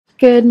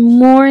Good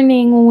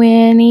morning,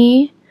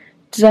 Winnie.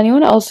 Does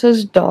anyone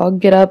else's dog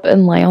get up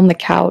and lay on the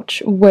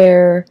couch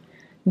where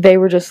they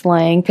were just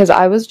laying? Because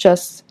I was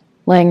just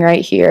laying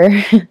right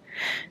here. And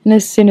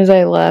as soon as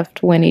I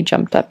left, Winnie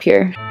jumped up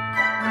here.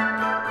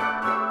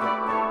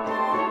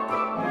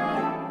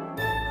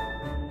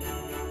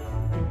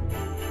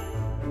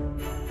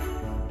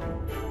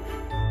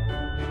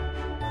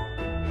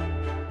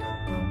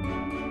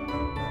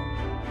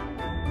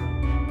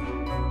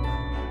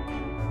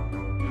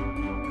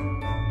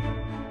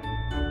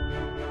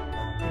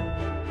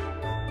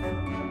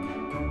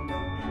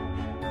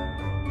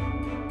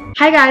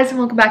 Hi guys, and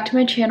welcome back to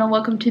my channel.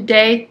 Welcome to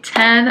day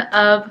 10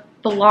 of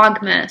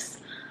Vlogmas.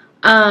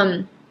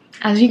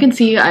 As you can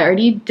see, I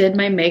already did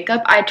my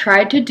makeup. I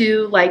tried to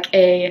do like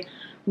a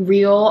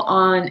reel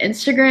on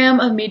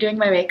Instagram of me doing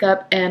my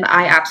makeup, and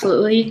I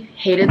absolutely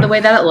hated the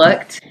way that it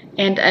looked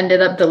and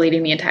ended up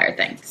deleting the entire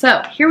thing.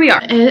 So here we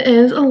are. It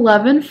is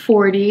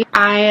 11:40.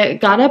 I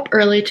got up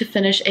early to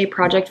finish a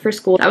project for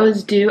school that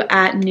was due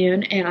at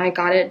noon, and I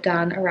got it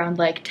done around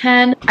like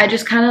 10. I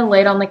just kind of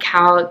laid on the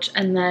couch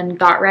and then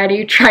got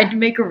ready, tried to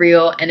make a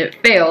reel, and it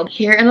failed.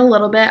 Here in a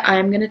little bit,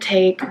 I'm gonna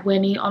take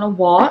Winnie on a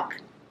walk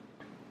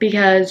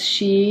because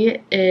she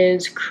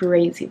is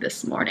crazy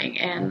this morning,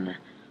 and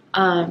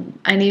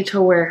I need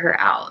to wear her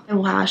out. The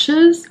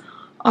lashes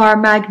are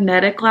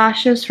magnetic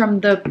lashes from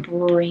the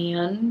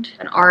brand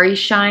an Ari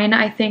Shine,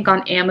 I think,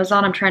 on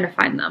Amazon. I'm trying to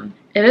find them.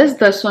 It is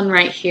this one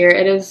right here.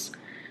 It is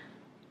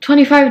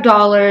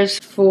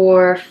 $25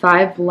 for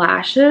 5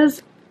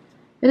 lashes.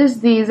 It is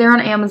these. They're on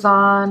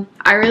Amazon.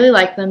 I really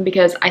like them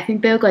because I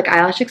think they look like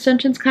eyelash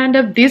extensions, kind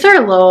of. These are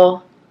a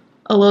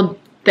little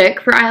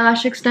thick for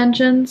eyelash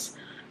extensions,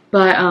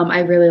 but I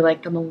really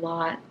like them a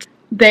lot.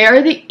 They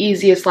are the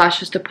easiest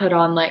lashes to put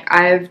on. Like,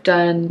 I've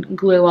done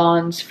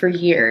glue-ons for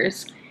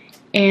years,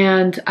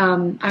 and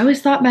I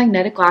always thought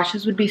magnetic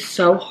lashes would be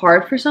so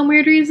hard for some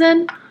weird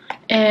reason.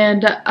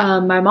 And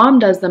my mom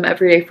does them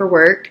every day for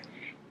work,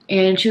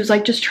 and she was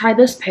like, just try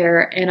this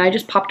pair, and I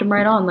just popped them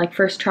right on, like,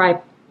 first try,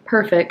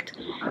 perfect.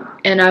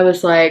 And I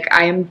was like,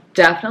 I am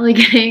definitely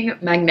getting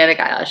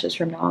magnetic eyelashes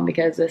from now on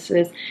because this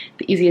is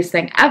the easiest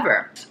thing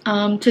ever.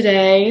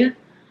 Today,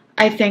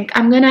 I think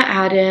I'm gonna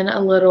add in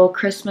a little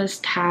Christmas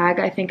tag.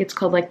 I think it's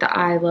called like the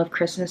I Love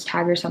Christmas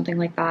tag or something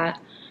like that,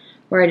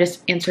 where I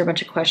just answer a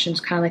bunch of questions,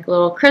 kind of like a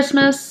little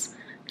Christmas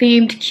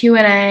themed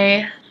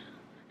Q&A.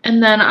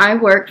 And then I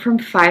work from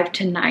 5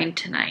 to 9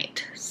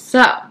 tonight.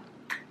 So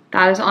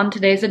that is on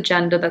today's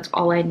agenda. That's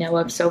all I know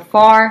of so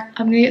far.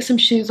 I'm gonna get some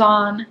shoes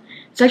on.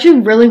 It's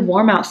actually really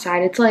warm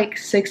outside. It's like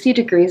 60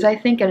 degrees, I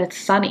think, and it's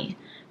sunny.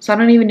 So I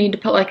don't even need to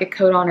put like a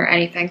coat on or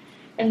anything.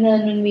 And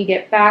then when we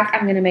get back,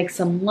 I'm gonna make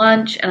some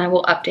lunch and I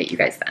will update you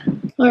guys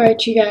then. All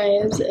right, you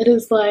guys, it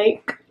is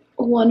like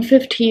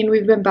 1:15.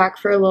 We've been back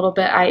for a little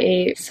bit. I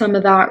ate some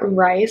of that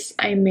rice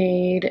I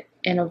made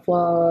in a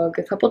vlog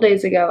a couple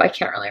days ago. I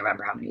can't really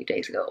remember how many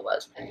days ago it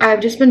was. I've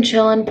just been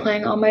chilling,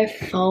 playing on my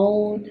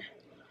phone.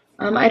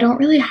 I don't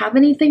really have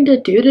anything to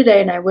do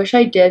today, and I wish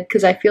I did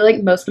because I feel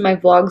like most of my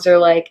vlogs are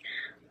like,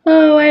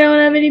 oh, I don't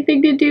have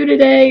anything to do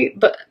today,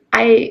 but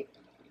I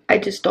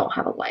just don't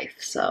have a life,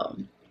 so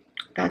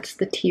that's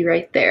the tea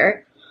right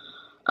there.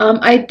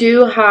 I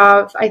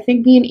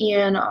think me and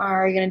Ian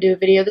are gonna do a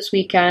video this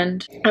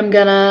weekend.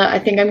 I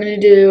think I'm gonna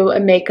do a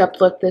makeup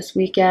look this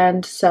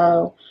weekend,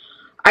 so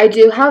I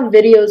do have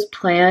videos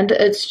planned.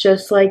 It's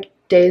just like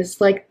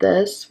days like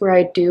this where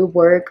I do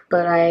work,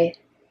 but I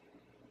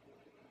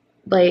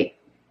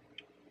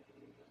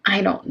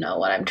don't know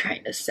what I'm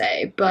trying to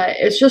say, but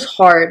it's just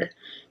hard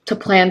to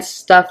plan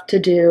stuff to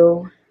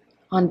do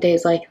on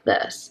days like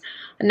this.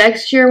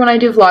 Next year when I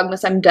do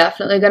Vlogmas, I'm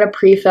definitely gonna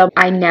pre-film.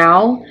 I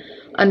now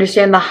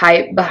understand the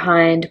hype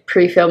behind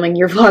pre-filming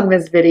your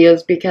Vlogmas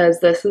videos because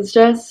this is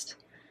just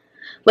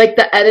like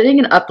the editing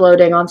and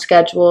uploading on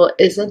schedule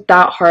isn't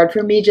that hard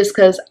for me just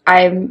because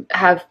I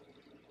have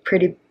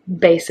pretty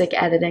basic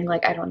editing.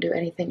 Like, I don't do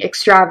anything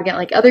extravagant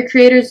like other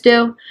creators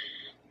do,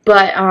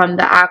 but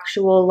the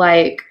actual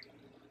like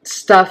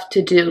stuff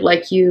to do,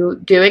 like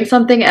you doing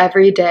something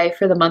every day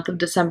for the month of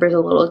December, is a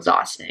little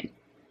exhausting.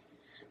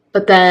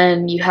 But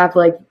then you have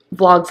like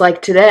vlogs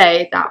like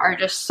today that are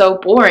just so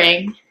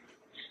boring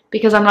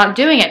because I'm not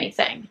doing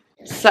anything.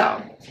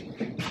 So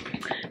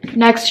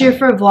next year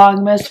for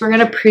Vlogmas, we're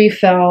gonna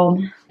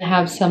pre-film and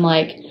have some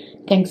like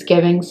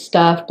Thanksgiving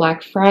stuff,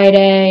 Black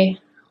Friday,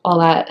 all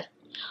that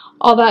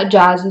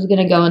jazz is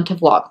gonna go into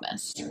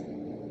Vlogmas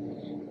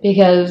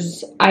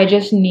because I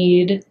just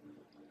need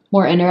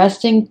more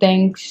interesting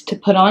things to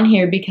put on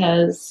here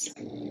because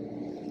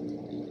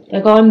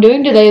like all I'm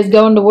doing today is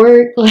going to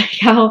work. Like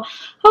how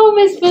am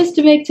I supposed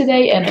to make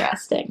today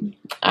interesting?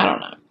 I don't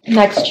know.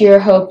 Next year,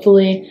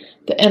 hopefully,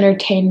 the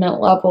entertainment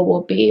level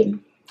will be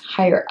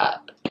higher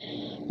up.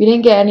 We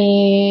didn't get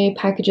any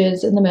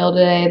packages in the mail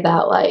today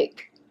that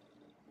like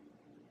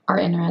are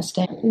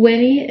interesting.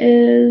 Winnie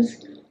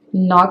is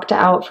knocked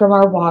out from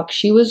our walk.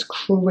 She was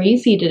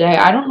crazy today.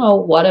 I don't know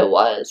what it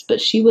was,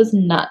 but she was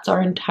nuts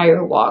our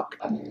entire walk.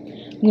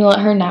 I'm gonna let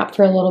her nap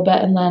for a little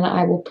bit and then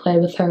I will play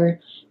with her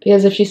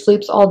because if she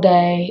sleeps all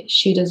day,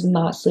 she does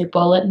not sleep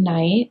well at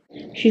night.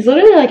 She's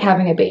literally like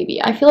having a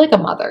baby. I feel like a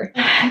mother.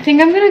 I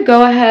think I'm gonna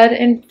go ahead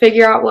and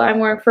figure out what I'm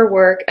wearing for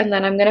work, and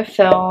then I'm gonna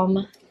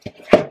film.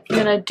 I'm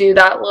gonna do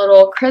that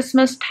little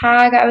Christmas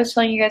tag I was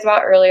telling you guys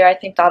about earlier. I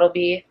think that'll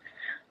be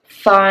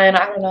fun.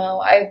 I don't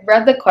know. I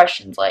read the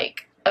questions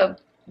like a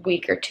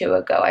week or two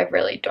ago. I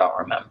really don't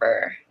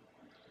remember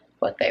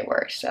what they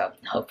were, so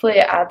hopefully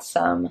it adds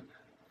some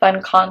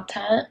fun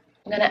content.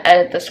 I'm gonna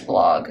edit this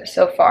vlog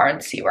so far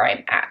and see where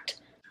I'm at.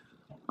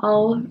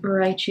 All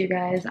right, you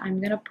guys,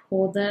 I'm gonna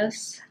pull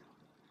this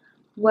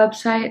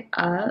website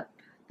up.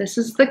 This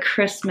is the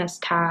Christmas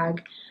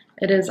tag.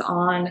 It is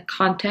on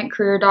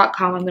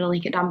contentcareer.com. I'm gonna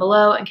link it down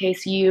below in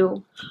case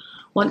you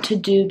want to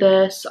do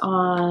this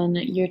on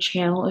your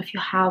channel if you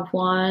have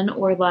one,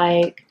 or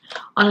like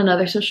on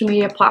another social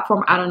media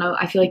platform. I don't know.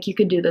 I feel like you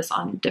could do this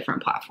on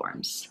different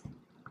platforms.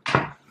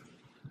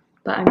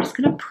 But I'm just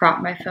gonna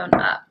prop my phone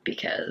up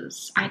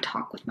because I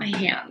talk with my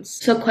hands.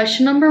 So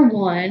question number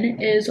 1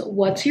 is,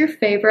 what's your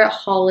favorite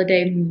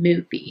holiday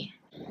movie?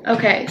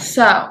 Okay,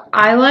 so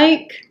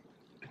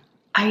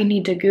I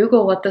need to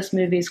Google what this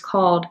movie's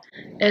called.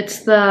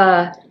 It's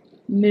the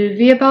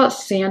movie about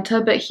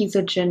Santa, but he's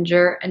a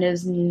ginger and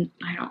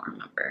I don't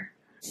remember.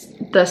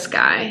 This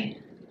guy.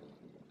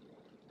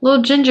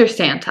 Little Ginger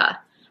Santa.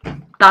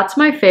 That's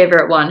my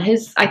favorite one.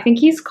 I think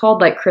he's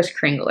called like Kris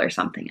Kringle or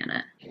something in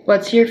it.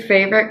 What's your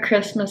favorite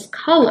Christmas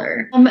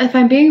color? If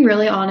I'm being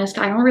really honest,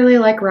 I don't really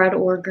like red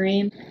or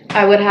green.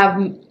 I would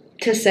have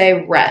to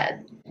say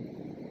red.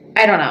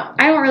 I don't know.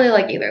 I don't really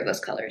like either of those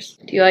colors.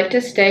 Do you like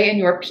to stay in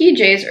your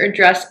PJs or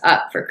dress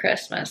up for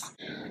Christmas?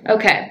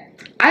 Okay.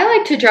 I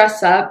like to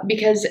dress up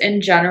because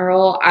in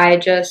general, I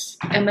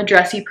just am a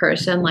dressy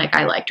person. Like,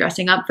 I like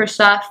dressing up for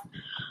stuff.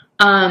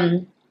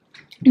 The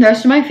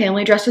rest of my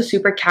family dresses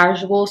super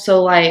casual,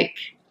 so like,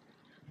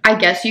 I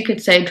guess you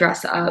could say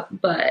dress up,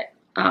 but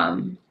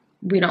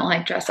we don't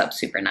like dress up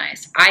super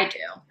nice. I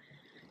do.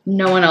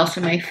 No one else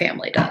in my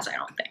family does, I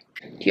don't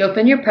think. Do you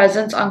open your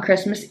presents on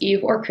Christmas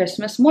Eve or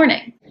Christmas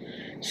morning?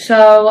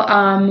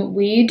 So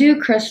we do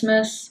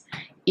Christmas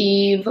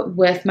Eve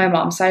with my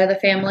mom's side of the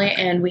family,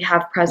 and we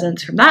have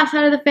presents from that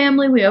side of the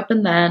family. We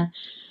open then.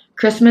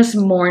 Christmas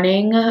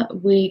morning,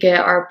 we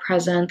get our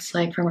presents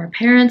like from our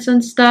parents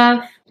and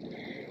stuff.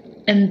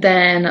 And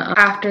then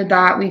after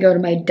that, we go to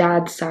my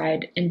dad's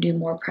side and do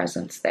more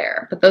presents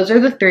there. But those are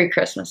the 3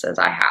 Christmases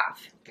I have.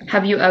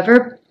 Have you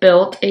ever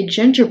built a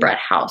gingerbread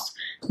house?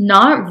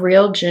 Not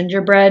real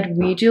gingerbread.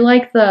 We do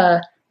like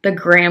the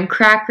graham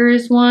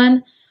crackers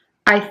one.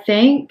 I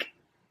think,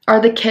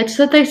 are the kits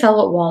that they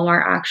sell at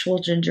Walmart actual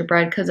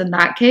gingerbread? Because in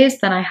that case,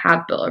 then I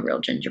have built a real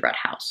gingerbread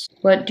house.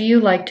 What do you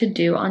like to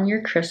do on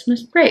your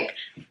Christmas break?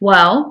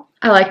 Well,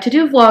 I like to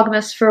do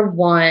Vlogmas for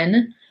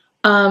 1.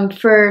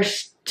 For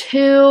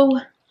 2,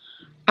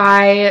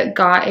 I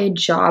got a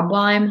job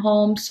while I'm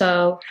home,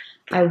 so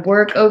I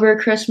work over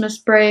Christmas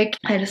break.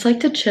 I just like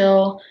to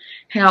chill,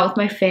 hang out with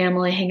my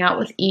family, hang out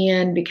with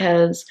Ian,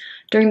 because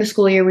during the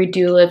school year we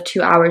do live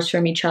 2 hours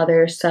from each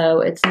other,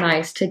 so it's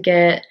nice to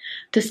get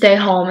to stay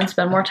home and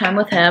spend more time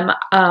with him.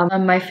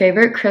 My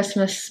favorite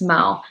Christmas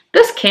smell,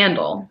 this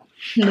candle.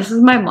 This is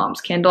my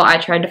mom's candle. I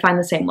tried to find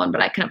the same one,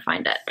 but I couldn't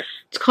find it.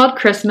 It's called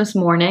Christmas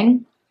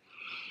Morning,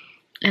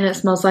 and it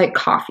smells like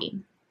coffee.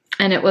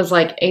 And it was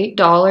like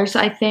 $8,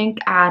 I think,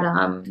 at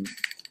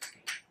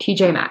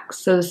TJ Maxx.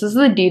 So this is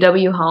the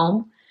DW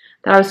Home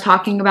that I was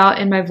talking about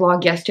in my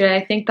vlog yesterday.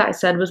 I think that I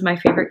said was my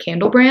favorite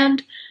candle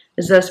brand,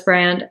 is this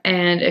brand.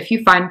 And if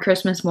you find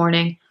Christmas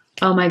Morning,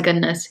 oh my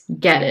goodness,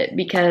 get it,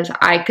 because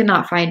I could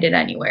not find it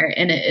anywhere,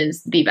 and it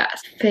is the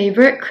best.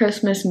 Favorite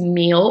Christmas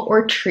meal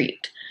or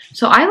treat?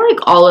 So I like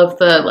all of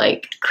the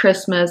like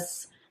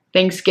Christmas,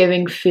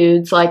 Thanksgiving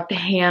foods, like the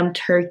ham,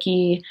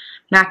 turkey,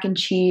 mac and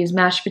cheese,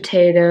 mashed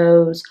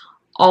potatoes,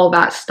 all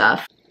that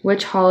stuff.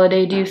 Which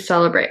holiday do you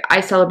celebrate?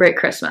 I celebrate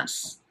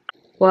Christmas.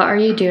 What are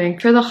you doing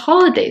for the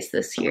holidays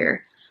this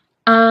year?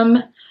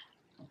 I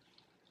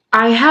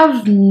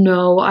have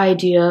no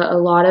idea. A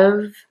lot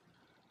of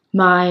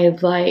my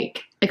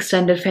like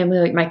extended family,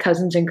 like my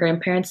cousins and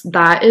grandparents,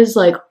 that is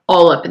like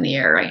all up in the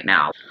air right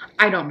now.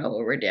 I don't know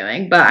what we're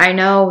doing, but I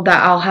know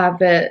that I'll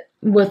have it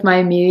with my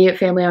immediate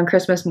family on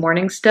Christmas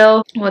morning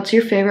still. What's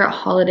your favorite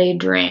holiday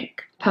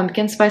drink?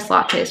 Pumpkin spice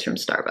lattes from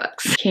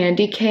Starbucks.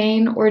 Candy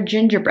cane or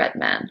gingerbread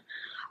man?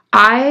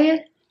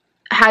 I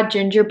had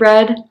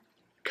gingerbread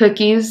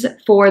cookies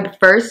for the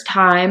first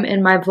time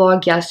in my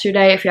vlog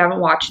yesterday. If you haven't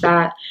watched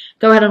that,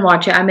 go ahead and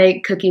watch it. I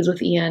made cookies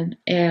with Ian,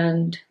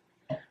 and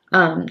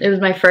it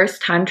was my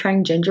first time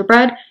trying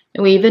gingerbread,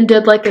 and we even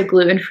did like a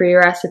gluten-free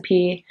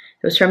recipe.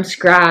 It was from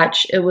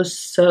scratch. It was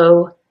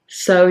so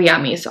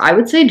yummy. So I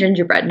would say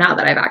gingerbread now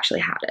that I've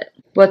actually had it.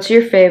 What's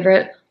your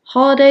favorite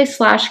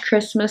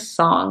holiday/Christmas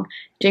song?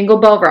 Jingle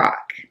Bell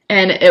Rock.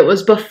 And it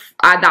was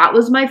that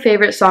was my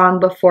favorite song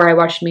before I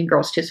watched Mean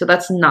Girls 2, so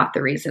that's not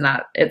the reason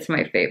that it's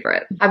my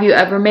favorite. Have you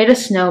ever made a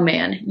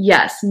snowman?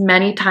 Yes,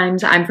 many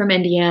times. I'm from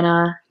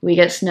Indiana. We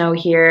get snow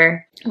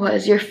here. What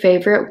is your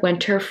favorite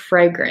winter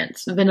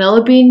fragrance?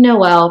 Vanilla Bean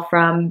Noel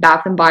from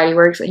Bath & Body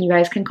Works, and you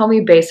guys can call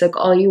me basic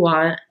all you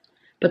want,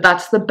 but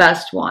that's the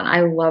best one.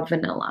 I love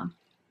vanilla.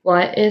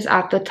 What is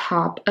at the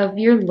top of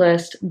your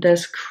list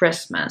this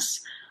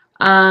Christmas?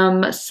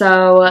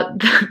 So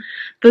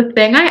the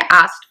thing I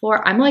asked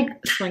for, I'm like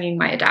swinging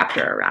my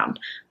adapter around.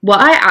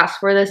 What I asked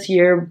for this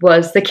year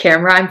was the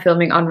camera I'm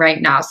filming on right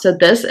now. So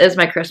this is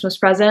my Christmas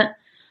present.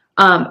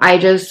 I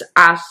just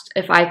asked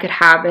if I could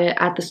have it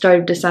at the start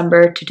of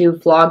December to do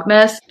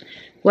Vlogmas.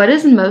 What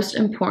is most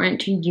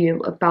important to you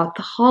about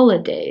the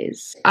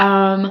holidays?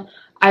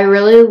 I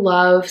really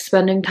love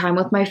spending time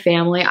with my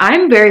family.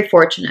 I'm very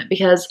fortunate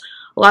because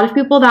a lot of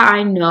people that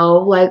I know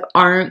like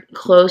aren't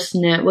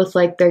close-knit with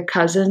like their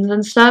cousins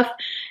and stuff,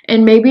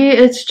 and maybe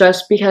it's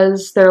just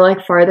because they're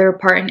like farther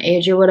apart in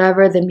age or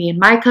whatever than me and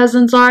my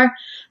cousins are,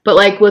 but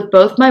like with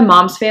both my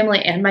mom's family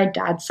and my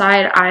dad's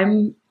side,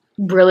 I'm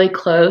really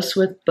close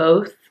with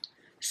both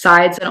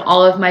sides and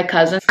all of my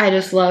cousins. I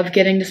just love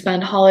getting to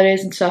spend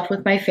holidays and stuff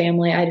with my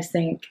family. I just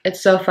think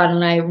it's so fun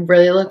and I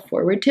really look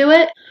forward to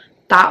it.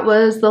 That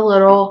was the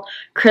little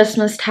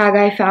Christmas tag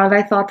I found.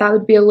 I thought that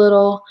would be a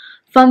little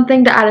fun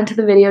thing to add into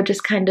the video,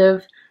 just kind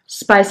of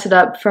spice it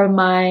up from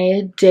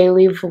my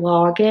daily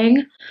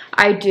vlogging.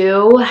 I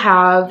do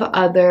have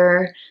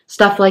other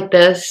stuff like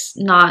this,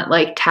 not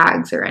like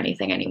tags or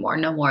anything anymore,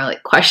 no more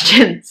like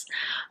questions,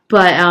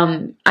 but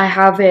I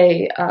have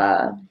a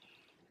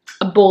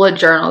bullet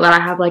journal that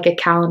I have like a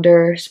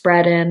calendar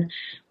spread in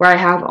where I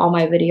have all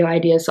my video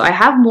ideas. So I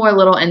have more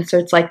little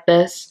inserts like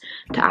this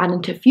to add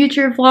into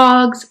future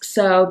vlogs,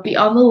 so be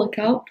on the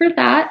lookout for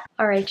that.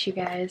 Alright you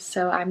guys,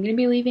 so I'm gonna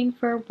be leaving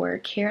for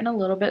work here in a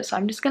little bit, so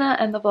I'm just gonna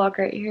end the vlog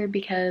right here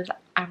because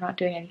I'm not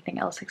doing anything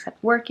else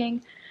except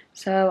working.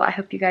 So I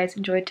hope you guys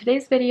enjoyed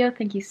today's video.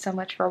 Thank you so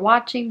much for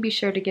watching. Be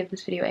sure to give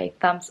this video a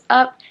thumbs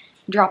up,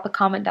 drop a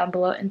comment down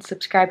below, and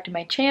subscribe to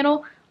my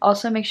channel.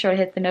 Also make sure to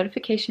hit the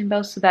notification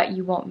bell so that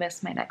you won't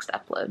miss my next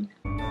upload.